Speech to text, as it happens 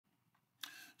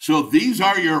So these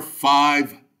are your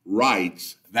 5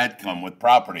 rights that come with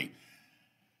property.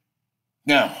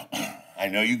 Now, I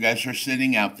know you guys are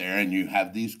sitting out there and you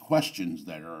have these questions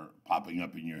that are popping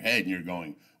up in your head and you're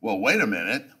going, well, wait a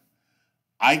minute.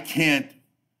 I can't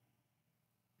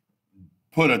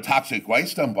put a toxic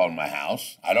waste dump on my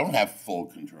house. I don't have full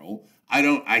control.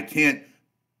 I can't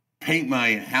paint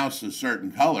my house a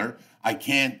certain color. I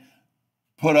can't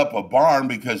put up a barn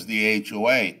because the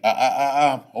HOA.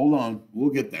 Hold on,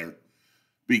 we'll get there.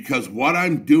 Because what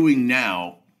I'm doing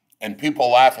now, and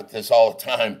people laugh at this all the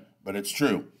time, but it's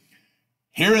true.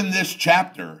 Here in this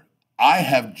chapter, I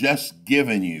have just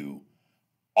given you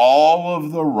all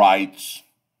of the rights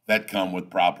that come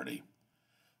with property.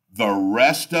 The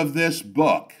rest of this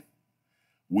book,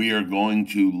 we are going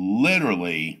to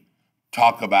literally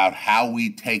talk about how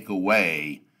we take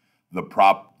away the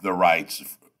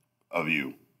rights of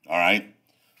you, all right?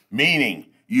 Meaning,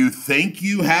 you think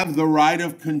you have the right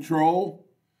of control?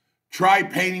 Try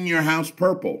painting your house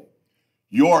purple.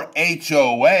 Your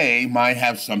HOA might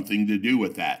have something to do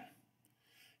with that.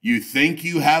 You think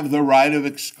you have the right of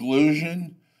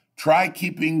exclusion? Try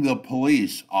keeping the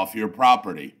police off your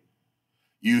property.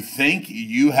 You think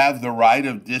you have the right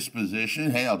of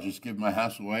disposition? Hey, I'll just give my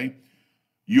house away.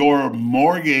 Your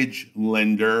mortgage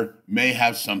lender may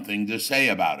have something to say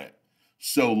about it.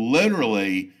 So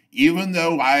literally, even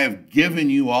though I have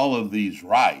given you all of these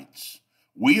rights,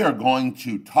 we are going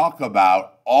to talk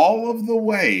about all of the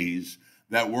ways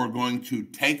that we're going to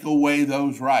take away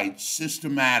those rights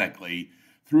systematically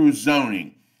through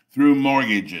zoning, through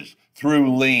mortgages,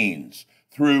 through liens,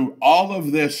 through all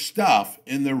of this stuff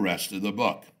in the rest of the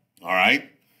book. All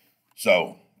right?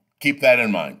 So keep that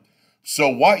in mind. So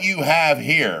what you have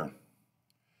here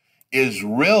is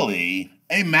really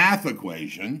a math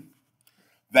equation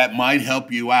that might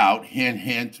help you out. Hint,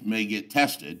 hint, may get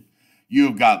tested.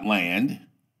 You've got land.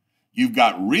 You've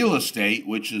got real estate,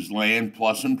 which is land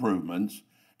plus improvements.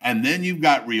 And then you've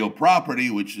got real property,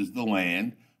 which is the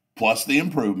land plus the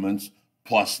improvements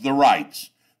plus the rights.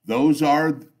 Those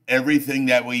are everything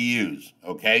that we use,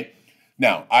 okay?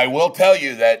 Now, I will tell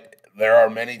you that there are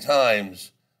many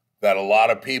times that a lot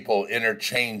of people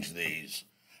interchange these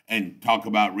and talk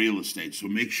about real estate. So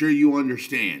make sure you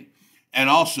understand. And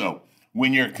also,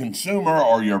 when your consumer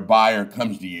or your buyer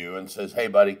comes to you and says, hey,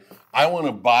 buddy, I want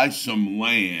to buy some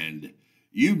land,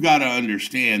 you've got to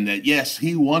understand that, yes,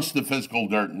 he wants the physical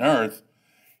dirt and earth.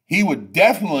 He would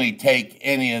definitely take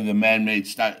any of the man-made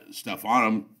stuff on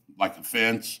him, like a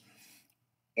fence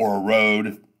or a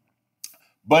road,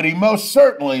 but he most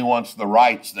certainly wants the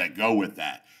rights that go with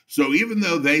that. So even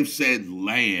though they've said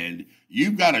land,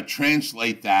 you've got to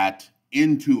translate that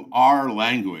into our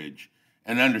language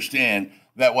and understand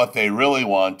that what they really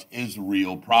want is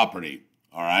real property,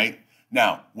 all right?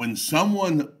 Now, when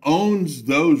someone owns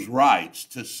those rights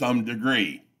to some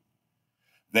degree,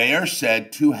 they are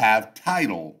said to have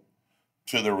title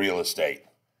to the real estate,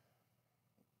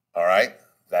 all right?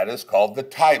 That is called the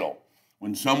title.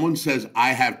 When someone says, I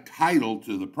have title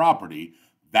to the property,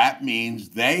 that means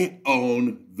they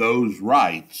own those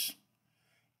rights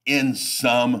in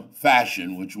some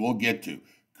fashion, which we'll get to.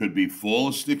 Could be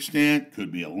fullest extent,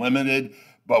 could be a limited,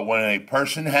 but when a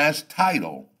person has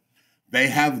title, they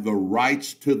have the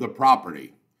rights to the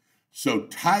property. So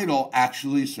title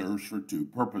actually serves for 2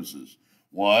 purposes.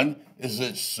 One is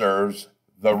it serves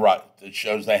the right, it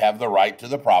shows they have the right to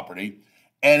the property,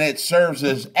 and it serves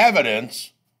as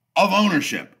evidence of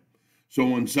ownership. So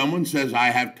when someone says, I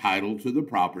have title to the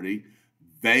property,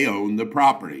 they own the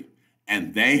property,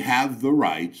 and they have the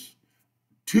rights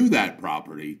to that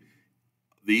property,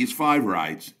 these 5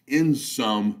 rights, in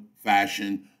some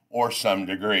fashion or some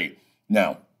degree.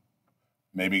 Now,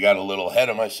 maybe got a little ahead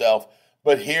of myself,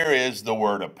 but here is the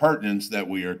word appurtenance that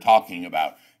we are talking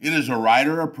about. It is a right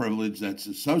or a privilege that's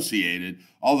associated,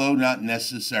 although not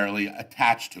necessarily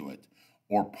attached to it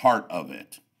or part of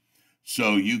it.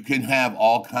 So you can have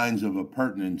all kinds of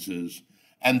appurtenances,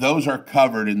 and those are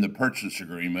covered in the purchase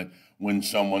agreement when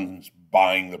someone's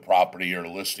buying the property or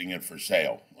listing it for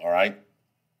sale, all right?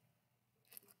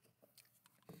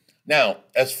 Now,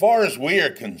 as far as we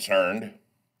are concerned,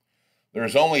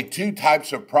 there's only 2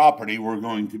 types of property we're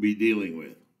going to be dealing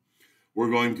with.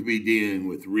 We're going to be dealing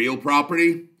with real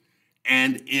property,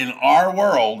 and in our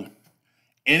world,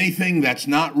 anything that's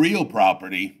not real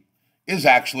property is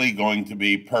actually going to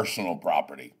be personal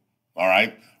property, all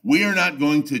right? We are not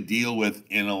going to deal with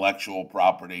intellectual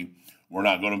property. We're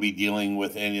not going to be dealing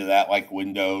with any of that like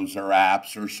Windows or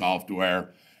apps or software.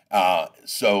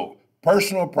 So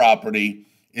personal property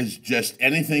is just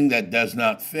anything that does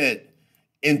not fit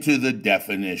into the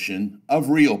definition of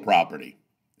real property,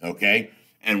 okay?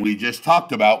 And we just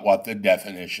talked about what the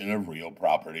definition of real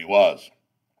property was.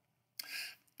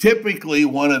 Typically,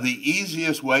 one of the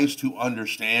easiest ways to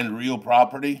understand real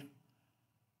property,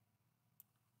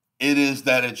 it is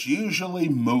that it's usually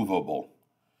movable.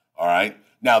 All right.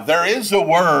 Now, there is a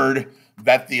word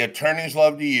that the attorneys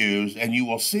love to use, and you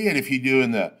will see it if you do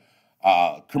in the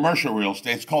commercial real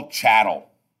estate. It's called chattel.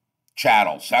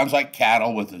 Chattel. Sounds like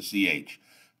cattle with a CH.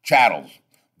 Chattels.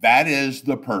 That is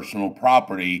the personal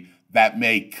property that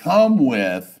may come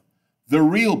with the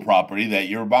real property that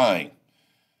you're buying.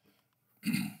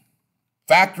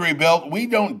 Factory built, we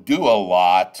don't do a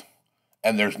lot,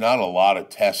 and there's not a lot of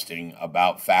testing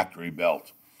about factory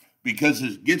built because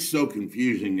it gets so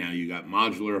confusing now. You got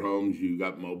modular homes, you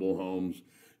got mobile homes,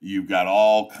 you've got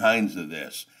all kinds of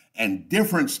this. And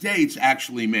different states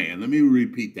actually may. And let me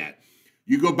repeat that.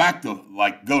 You go back to,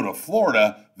 go to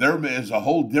Florida, there is a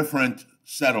whole different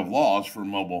set of laws for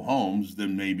mobile homes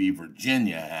than maybe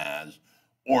Virginia has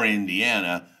or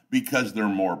Indiana because they're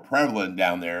more prevalent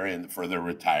down there and for the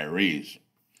retirees.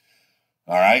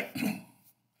 All right.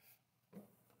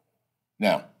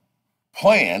 Now,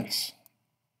 plants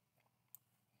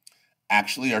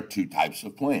actually are two types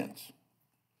of plants.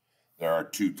 There are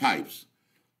two types.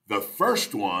 The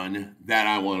first one that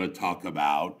I want to talk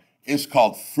about is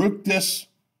called Fructus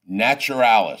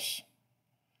naturalis.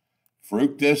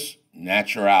 Fructus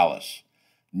naturalis.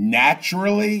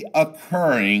 Naturally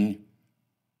occurring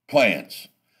plants.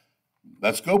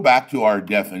 Let's go back to our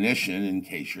definition in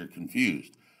case you're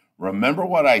confused. Remember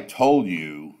what I told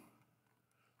you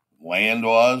land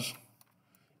was?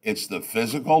 It's the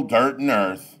physical dirt and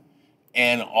earth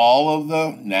and all of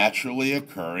the naturally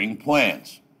occurring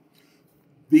plants.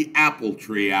 The apple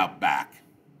tree out back.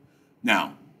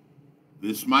 Now,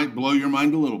 this might blow your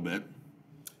mind a little bit.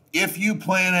 If you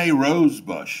plant a rose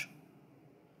bush,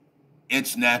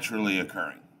 it's naturally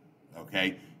occurring,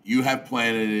 okay? You have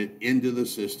planted it into the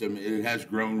system. It has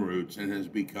grown roots and has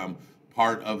become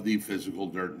part of the physical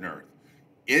dirt and earth.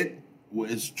 It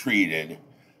was treated,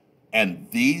 and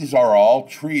these are all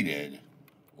treated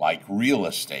like real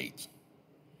estate.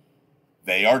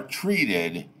 They are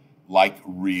treated like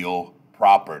real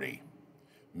property,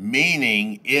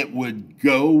 meaning it would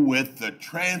go with the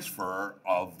transfer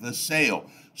of the sale.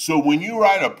 So when you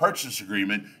write a purchase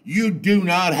agreement, you do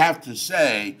not have to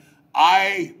say,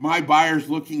 my buyer's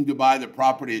looking to buy the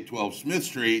property at 12 Smith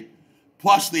Street,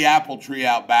 plus the apple tree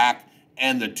out back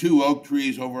and the two oak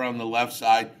trees over on the left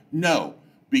side. No,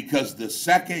 because the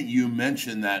second you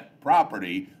mention that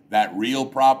property, that real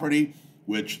property,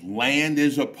 which land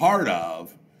is a part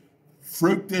of,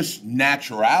 Fructus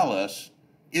naturalis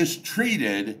is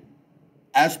treated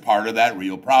as part of that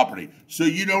real property. So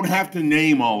you don't have to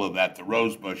name all of that, the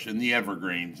rose bush and the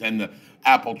evergreens and the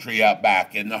apple tree out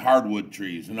back and the hardwood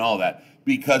trees and all that,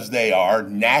 because they are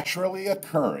naturally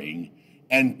occurring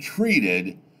and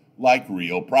treated like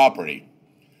real property.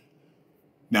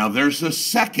 Now there's a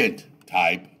second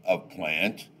type of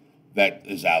plant that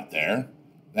is out there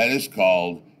that is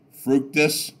called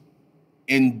Fructus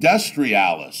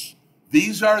industrialis.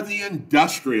 These are the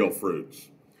industrial fruits.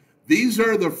 These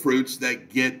are the fruits that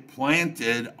get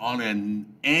planted on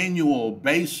an annual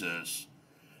basis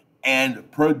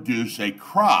and produce a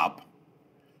crop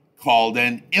called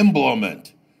an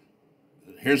implement.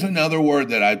 Here's another word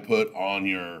that I put on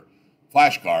your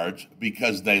flashcards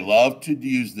because they love to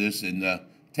use this in the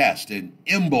test, an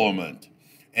implement.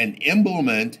 An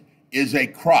implement is a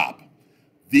crop.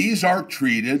 These are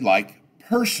treated like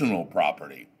personal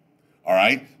property. All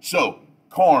right? So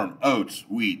corn, oats,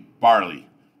 wheat, barley,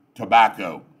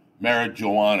 tobacco,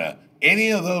 marijuana, any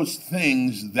of those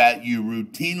things that you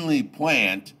routinely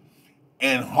plant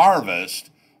and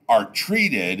harvest are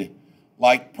treated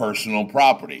like personal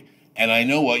property. And I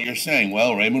know what you're saying.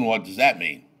 Well, Raymond, what does that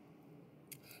mean?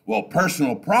 Well,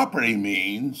 personal property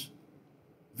means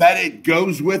that it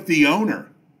goes with the owner.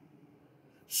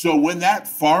 So when that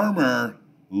farmer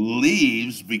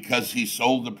leaves because he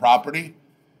sold the property,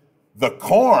 the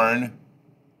corn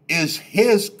is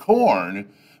his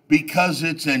corn because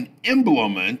it's an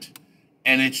implement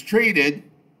and it's treated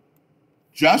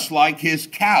just like his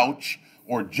couch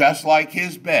or just like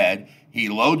his bed. He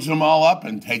loads them all up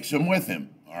and takes them with him,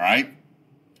 all right?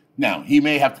 Now, he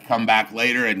may have to come back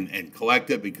later and collect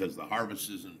it because the harvest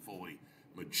isn't fully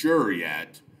mature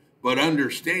yet, but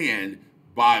understand,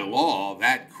 by law,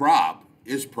 that crop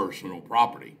is personal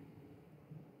property.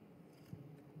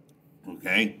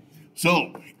 Okay?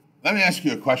 So, let me ask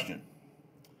you a question.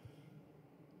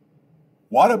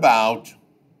 What about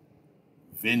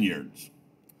vineyards,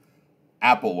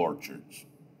 apple orchards,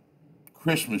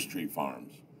 Christmas tree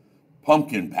farms,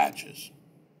 pumpkin patches?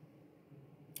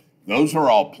 Those are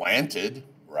all planted,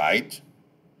 right?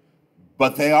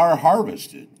 But they are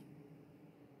harvested.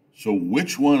 So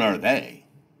which one are they?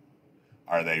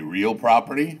 Are they real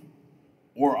property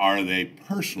or are they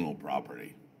personal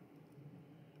property?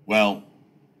 Well,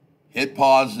 hit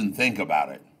pause and think about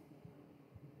it.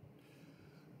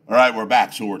 All right, we're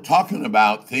back. So we're talking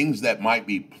about things that might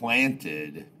be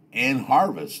planted and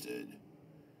harvested.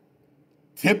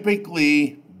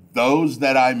 Typically, those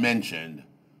that I mentioned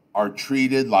are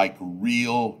treated like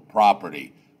real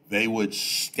property. They would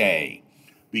stay.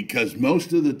 Because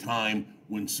most of the time,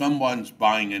 when someone's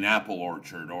buying an apple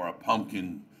orchard or a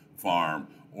pumpkin farm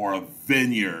or a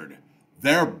vineyard,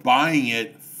 they're buying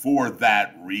it for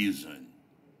that reason.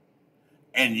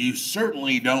 And you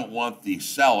certainly don't want the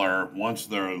seller, once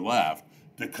they're left,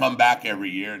 to come back every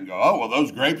year and go, oh, well,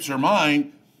 those grapes are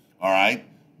mine. All right.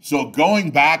 So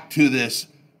going back to this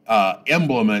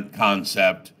implement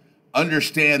concept,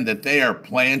 understand that they are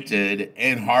planted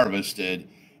and harvested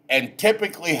and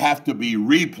typically have to be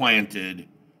replanted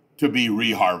to be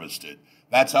reharvested.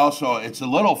 That's also, it's a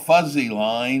little fuzzy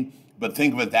line, but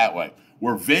think of it that way,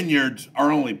 where vineyards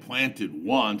are only planted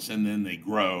once and then they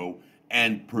grow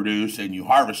and produce and you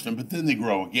harvest them, but then they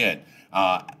grow again.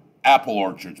 Apple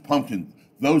orchards, pumpkin,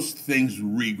 those things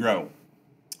regrow.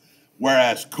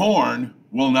 Whereas corn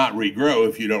will not regrow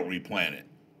if you don't replant it.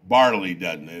 Barley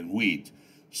doesn't, and wheat.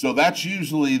 So that's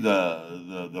usually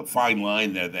the fine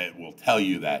line there that will tell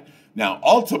you that. Now,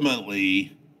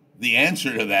 ultimately, the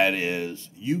answer to that is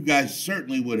you guys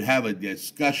certainly would have a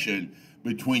discussion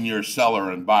between your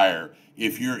seller and buyer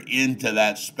if you're into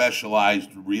that specialized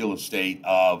real estate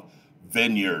of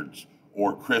vineyards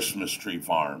or Christmas tree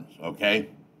farms, okay?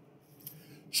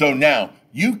 So now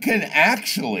you can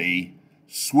actually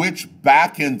switch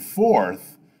back and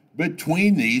forth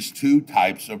between these two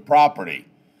types of property.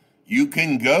 You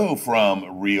can go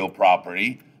from real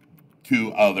property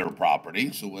to other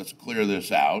property. So let's clear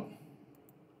this out.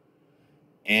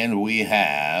 And we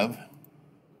have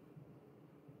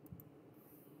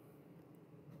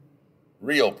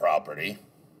real property.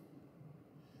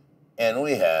 And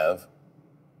we have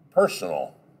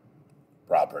personal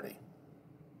property.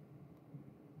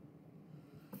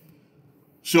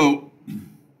 So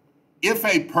if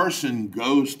a person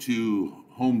goes to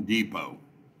Home Depot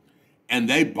and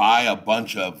they buy a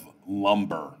bunch of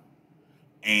lumber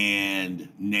and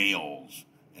nails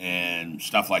and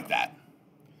stuff like that,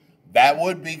 that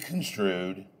would be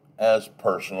construed as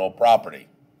personal property.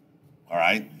 All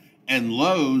right? And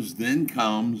Lowe's then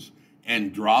comes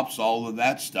and drops all of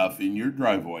that stuff in your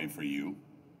driveway for you.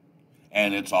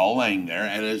 And it's all laying there.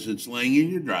 And as it's laying in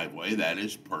your driveway, that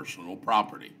is personal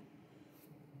property.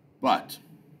 But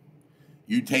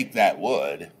you take that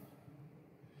wood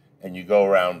and you go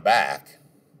around back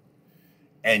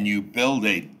and you build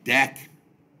a deck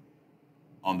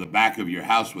on the back of your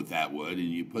house with that wood,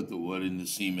 and you put the wood in the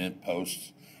cement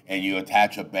posts and you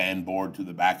attach a band board to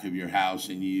the back of your house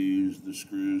and you use the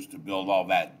screws to build all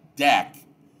that deck.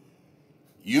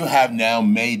 You have now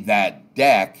made that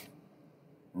deck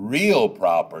real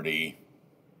property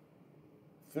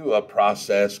through a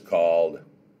process called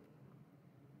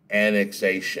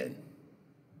annexation.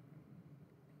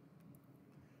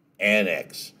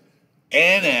 Annex.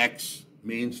 Annex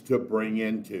means to bring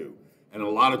into. And a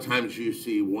lot of times you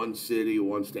see one city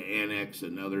wants to annex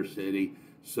another city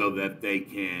so that they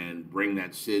can bring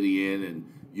that city in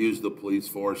and use the police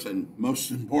force and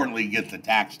most importantly get the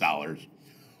tax dollars.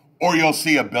 Or you'll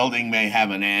see a building may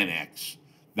have an annex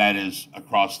that is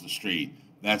across the street.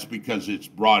 That's because it's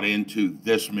brought into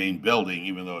this main building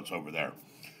even though it's over there.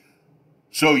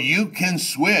 So you can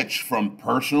switch from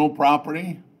personal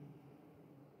property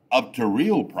up to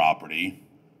real property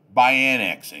by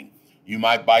annexing. You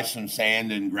might buy some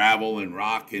sand and gravel and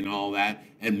rock and all that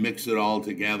and mix it all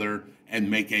together and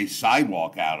make a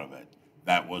sidewalk out of it.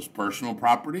 That was personal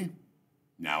property.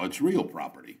 Now it's real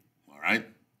property. All right.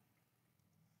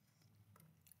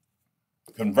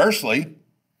 Conversely,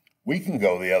 we can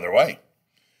go the other way.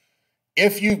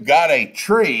 If you've got a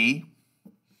tree,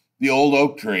 the old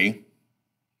oak tree,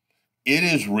 it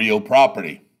is real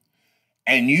property.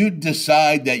 And you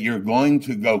decide that you're going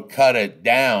to go cut it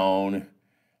down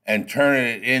and turn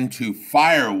it into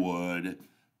firewood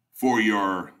for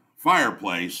your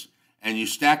fireplace, and you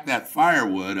stack that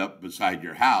firewood up beside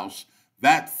your house,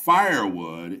 that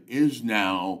firewood is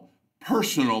now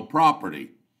personal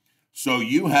property. So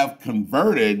you have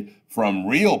converted from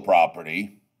real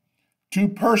property to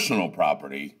personal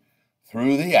property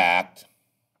through the act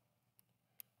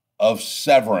of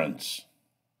severance.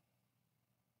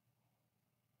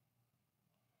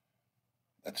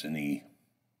 That's an E.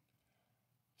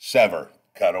 Sever,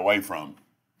 cut away from.